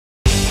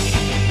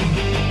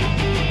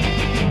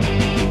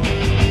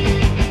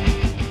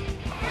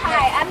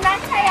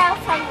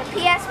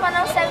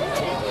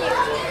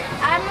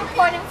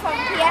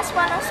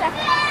107.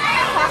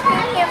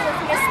 Talking here with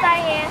Miss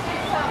Diane,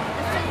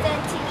 the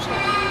phys teacher.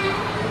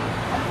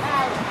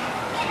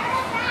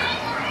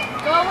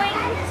 Going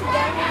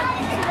together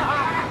to the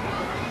office.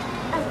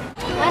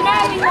 When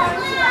are we going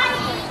to the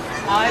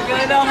office? I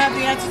really don't have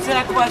the answer to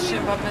that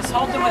question, but Ms.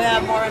 Holton would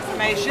have more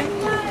information.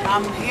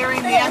 I'm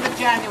hearing the end of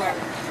January.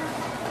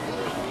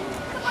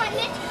 Come on,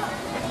 Nick.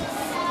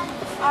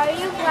 Are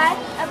you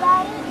glad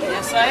about it?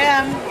 Yes, I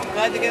am.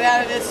 Glad to get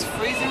out of this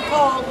freezing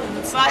cold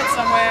and inside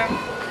somewhere.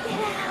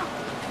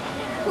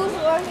 Who's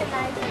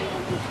organizing?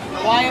 The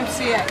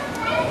YMCA.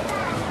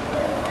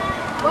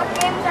 What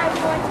games are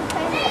you going to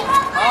play next?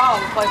 Oh,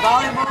 we play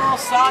volleyball,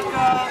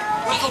 soccer,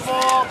 wiffle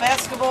ball,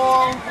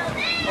 basketball.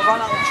 We'll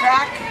run on the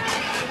track.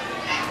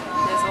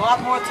 There's a lot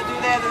more to do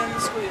there than in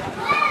the schoolyard.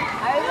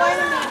 Are you going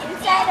to be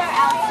inside or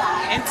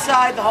outside?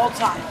 Inside the whole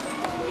time.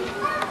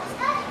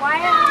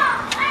 Why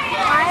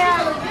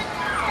are we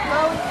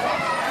going there?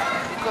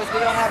 Because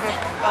we don't have a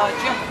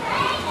gym,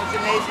 no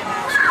gymnasium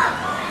now.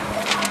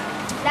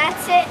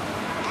 That's it.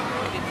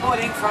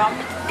 Reporting from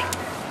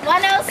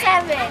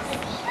 107.